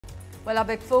Well, our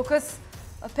big focus,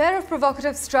 a pair of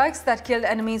provocative strikes that killed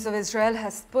enemies of Israel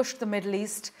has pushed the Middle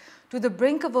East to the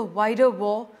brink of a wider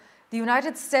war the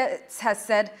United States has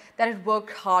said that it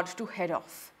worked hard to head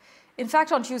off. In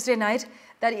fact, on Tuesday night,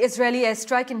 that Israeli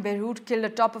airstrike in Beirut killed a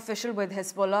top official with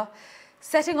Hezbollah,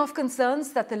 setting off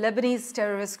concerns that the Lebanese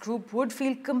terrorist group would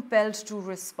feel compelled to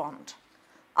respond.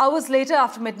 Hours later,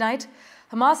 after midnight,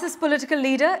 Hamas's political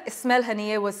leader, Ismail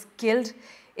Haniyeh, was killed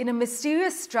in a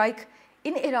mysterious strike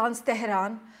in Iran's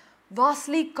Tehran,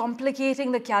 vastly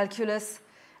complicating the calculus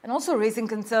and also raising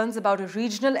concerns about a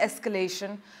regional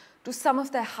escalation to some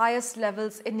of their highest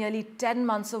levels in nearly 10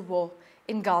 months of war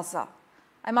in Gaza.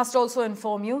 I must also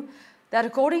inform you that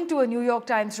according to a New York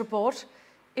Times report,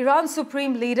 Iran's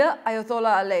supreme leader,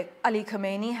 Ayatollah Ali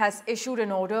Khamenei, has issued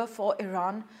an order for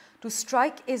Iran to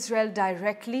strike Israel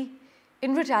directly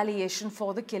in retaliation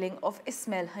for the killing of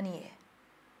Ismail Haniyeh.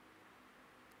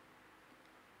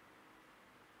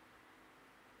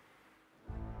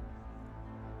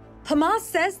 Hamas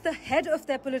says the head of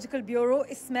their political bureau,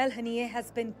 Ismail Haniyeh, has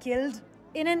been killed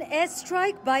in an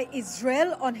airstrike by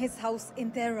Israel on his house in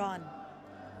Tehran.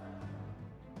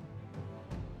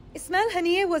 Ismail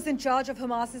Haniyeh was in charge of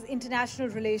Hamas's international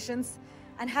relations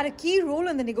and had a key role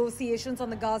in the negotiations on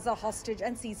the Gaza hostage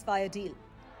and ceasefire deal.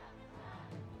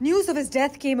 News of his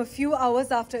death came a few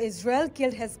hours after Israel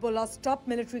killed Hezbollah's top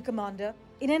military commander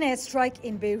in an airstrike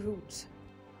in Beirut.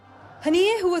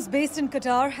 Haniyeh, who was based in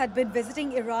Qatar, had been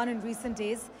visiting Iran in recent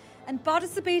days and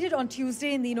participated on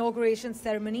Tuesday in the inauguration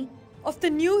ceremony of the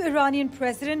new Iranian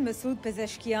president, Masoud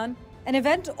Pezeshkian, an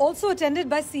event also attended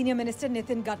by Senior Minister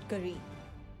Nitin Gadkari.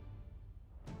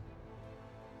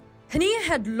 Haniyeh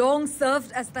had long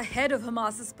served as the head of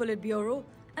Hamas's Politburo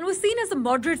and was seen as a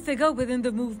moderate figure within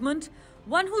the movement,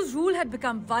 one whose rule had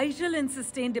become vital in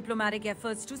sustained diplomatic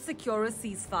efforts to secure a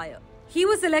ceasefire. He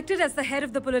was elected as the head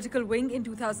of the political wing in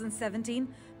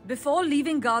 2017 before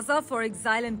leaving Gaza for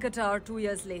exile in Qatar 2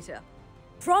 years later.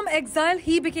 From exile,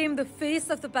 he became the face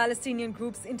of the Palestinian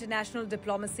group's international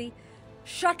diplomacy,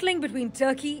 shuttling between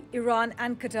Turkey, Iran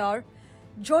and Qatar,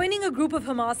 joining a group of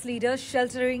Hamas leaders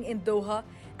sheltering in Doha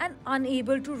and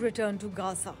unable to return to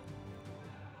Gaza.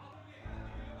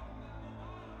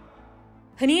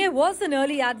 Haniyeh was an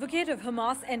early advocate of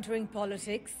Hamas entering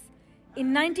politics.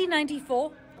 In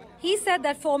 1994, he said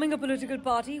that forming a political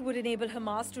party would enable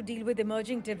Hamas to deal with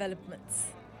emerging developments.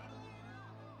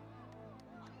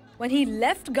 When he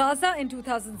left Gaza in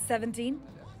 2017,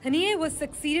 Haniyeh was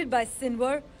succeeded by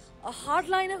Sinwar, a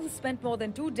hardliner who spent more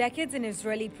than 2 decades in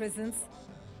Israeli prisons,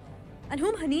 and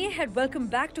whom Haniyeh had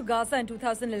welcomed back to Gaza in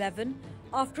 2011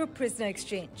 after a prisoner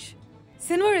exchange.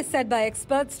 Sinwar is said by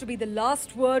experts to be the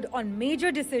last word on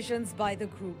major decisions by the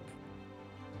group.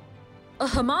 A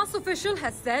Hamas official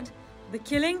has said the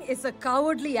killing is a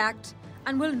cowardly act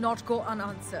and will not go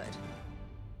unanswered.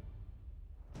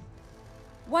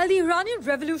 While the Iranian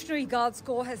Revolutionary Guards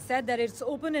Corps has said that it's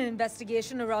opened an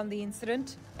investigation around the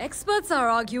incident, experts are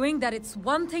arguing that it's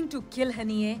one thing to kill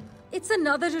Haniyeh, it's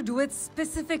another to do it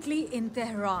specifically in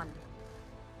Tehran.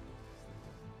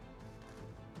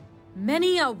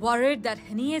 Many are worried that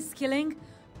Haniyeh's killing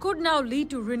could now lead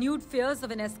to renewed fears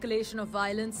of an escalation of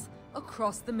violence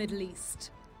across the Middle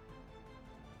East.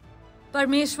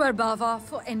 Parmeshwar Bawa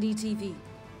for NDTV.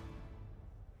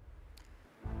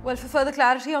 Well, for further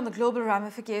clarity on the global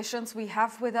ramifications, we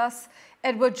have with us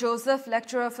Edward Joseph,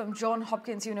 lecturer from Johns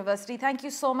Hopkins University. Thank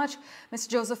you so much, Mr.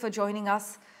 Joseph, for joining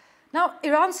us. Now,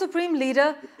 Iran's supreme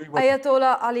leader,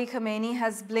 Ayatollah Ali Khamenei,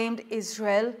 has blamed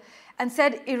Israel and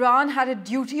said Iran had a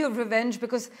duty of revenge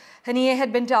because Haniyeh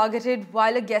had been targeted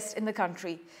while a guest in the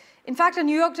country. In fact, a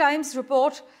New York Times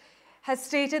report has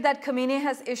stated that Khamenei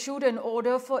has issued an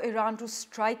order for Iran to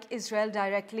strike Israel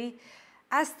directly.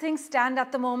 As things stand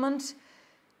at the moment,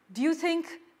 do you think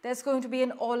there's going to be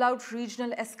an all-out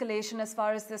regional escalation as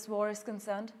far as this war is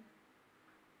concerned?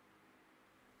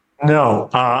 No,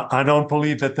 I don't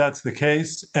believe that that's the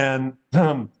case. And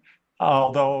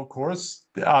although, of course,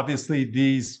 obviously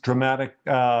these dramatic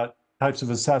types of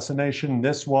assassination,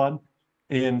 this one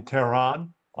in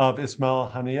Tehran of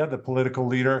Ismail Haniyeh, the political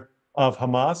leader of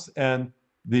Hamas, and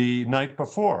the night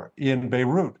before in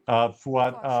Beirut of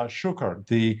Fuad Shukr,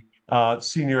 the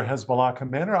senior Hezbollah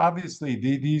commander. Obviously,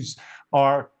 these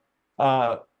are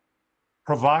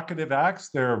provocative acts,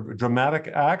 they're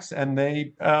dramatic acts, and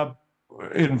they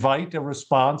invite a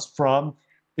response from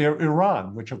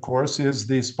Iran, which of course is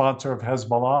the sponsor of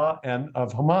Hezbollah and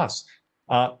of Hamas.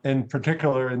 In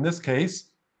particular, in this case,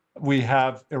 we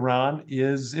have Iran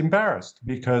is embarrassed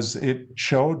because it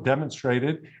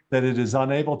demonstrated that it is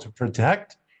unable to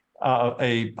protect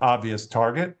a obvious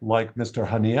target like Mr.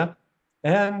 Haniyeh,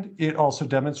 And it also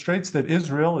demonstrates that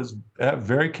Israel is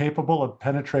very capable of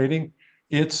penetrating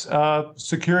its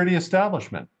security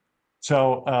establishment.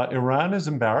 So Iran is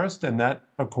embarrassed, and that,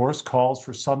 of course, calls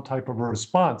for some type of a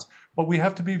response. But we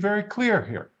have to be very clear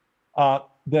here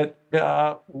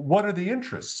that what are the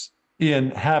interests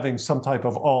in having some type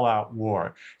of all-out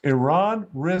war? Iran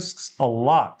risks a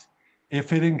lot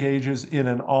if it engages in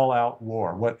an all-out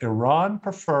war. What Iran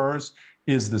prefers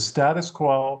is the status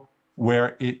quo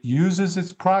where it uses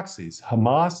its proxies,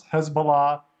 Hamas,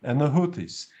 Hezbollah, and the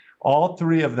Houthis, all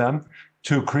three of them,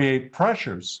 to create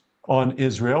pressures on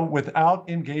Israel without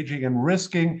engaging and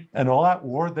risking an all-out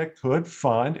war that could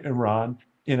find Iran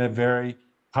in a very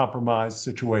compromised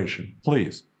situation.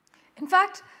 Please. In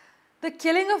fact, the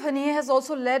killing of Haniyeh has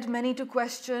also led many to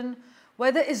question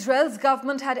whether Israel's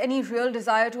government had any real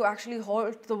desire to actually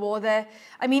halt the war there.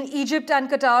 I mean, Egypt and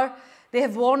Qatar, they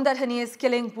have warned that Haniyeh's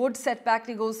killing would set back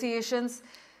negotiations.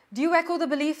 Do you echo the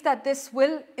belief that this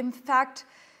will, in fact,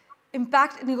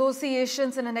 impact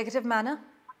negotiations in a negative manner?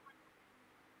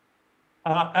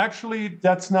 Actually,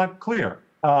 that's not clear.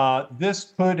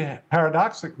 This could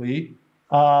paradoxically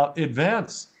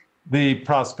advance the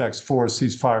prospects for a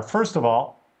ceasefire. First of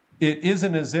all, it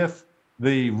isn't as if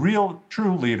the real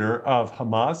true leader of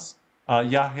Hamas,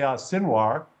 Yahya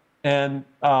Sinwar, and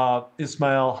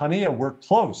Ismail Haniyeh were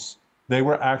close. They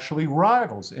were actually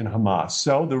rivals in Hamas.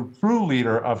 So the true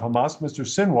leader of Hamas, Mr.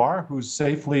 Sinwar, who's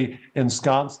safely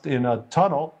ensconced in a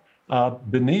tunnel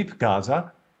beneath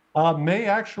Gaza, may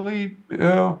actually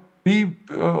be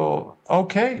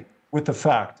okay with the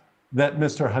fact that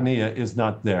Mr. Haniyeh is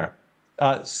not there.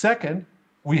 Second,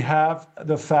 we have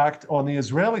the fact on the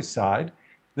Israeli side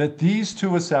that these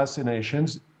two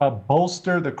assassinations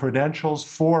bolster the credentials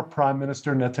for Prime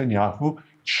Minister Netanyahu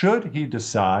should he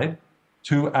decide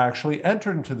to actually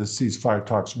enter into the ceasefire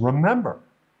talks. Remember,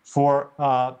 for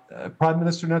Prime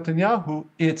Minister Netanyahu,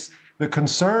 the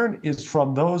concern is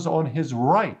from those on his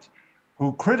right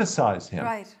who criticize him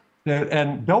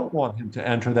and don't want him to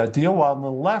enter that deal, while on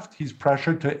the left, he's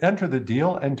pressured to enter the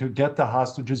deal and to get the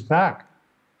hostages back.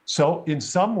 So in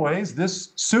some ways,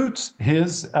 this suits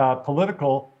his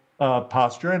political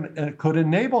posture, and it could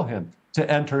enable him to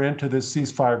enter into this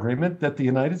ceasefire agreement that the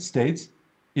United States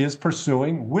is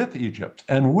pursuing with Egypt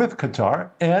and with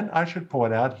Qatar. And I should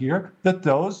point out here that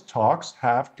those talks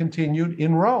have continued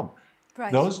in Rome.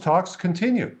 Those talks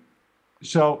continue.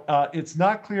 So it's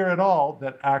not clear at all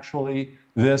that actually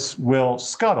this will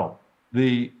scuttle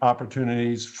the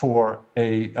opportunities for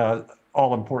a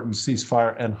all-important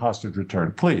ceasefire and hostage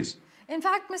return. Please. In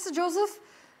fact, Mr. Joseph,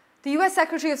 the U.S.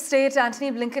 Secretary of State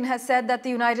Antony Blinken has said that the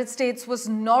United States was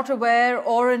not aware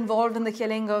or involved in the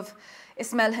killing of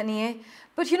Ismail Haniyeh.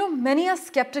 But, you know, many are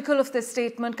skeptical of this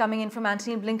statement coming in from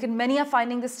Antony Blinken. Many are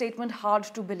finding this statement hard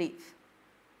to believe.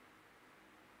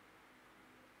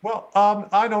 Well,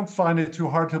 I don't find it too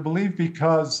hard to believe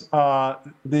because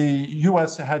the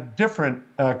U.S. had different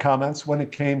comments when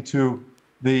it came to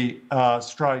the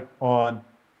strike on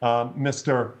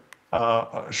Mr.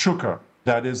 Shukr,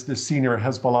 that is the senior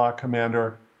Hezbollah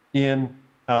commander in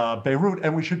Beirut.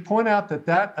 And we should point out that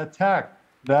that attack,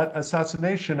 that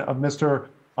assassination of Mr.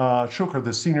 Shukr,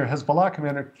 the senior Hezbollah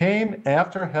commander, came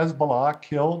after Hezbollah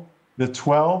killed the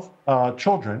 12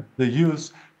 children, the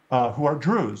youths, who are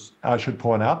Druze, I should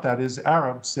point out, that is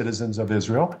Arab citizens of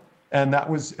Israel. And that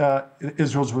was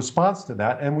Israel's response to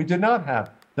that. And we did not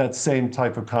have that same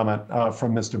type of comment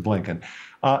from Mr. Blinken.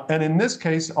 And in this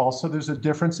case, also, there's a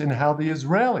difference in how the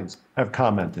Israelis have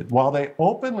commented. While they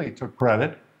openly took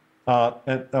credit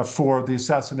for the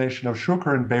assassination of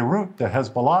Shukr in Beirut, the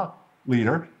Hezbollah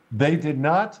leader, they did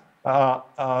not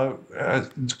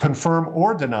confirm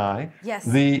or deny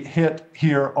the hit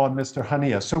here on Mr.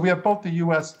 Haniyeh. So we have both the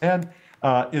U.S. and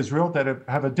Israel that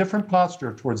have a different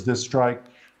posture towards this strike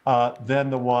than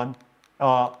the one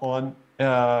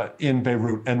in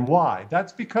Beirut. And why?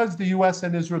 That's because the U.S.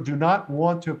 and Israel do not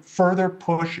want to further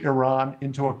push Iran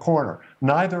into a corner.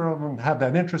 Neither of them have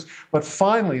that interest. But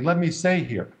finally, let me say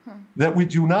here that we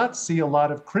do not see a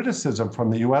lot of criticism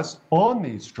from the U.S. on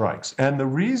these strikes. And the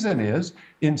reason is,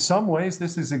 in some ways,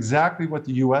 this is exactly what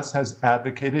the U.S. has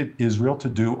advocated Israel to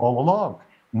do all along,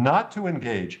 not to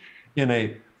engage in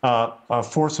a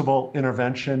forcible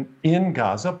intervention in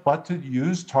Gaza, but to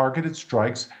use targeted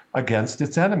strikes against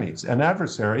its enemies and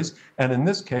adversaries. And in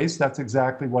this case, that's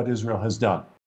exactly what Israel has done.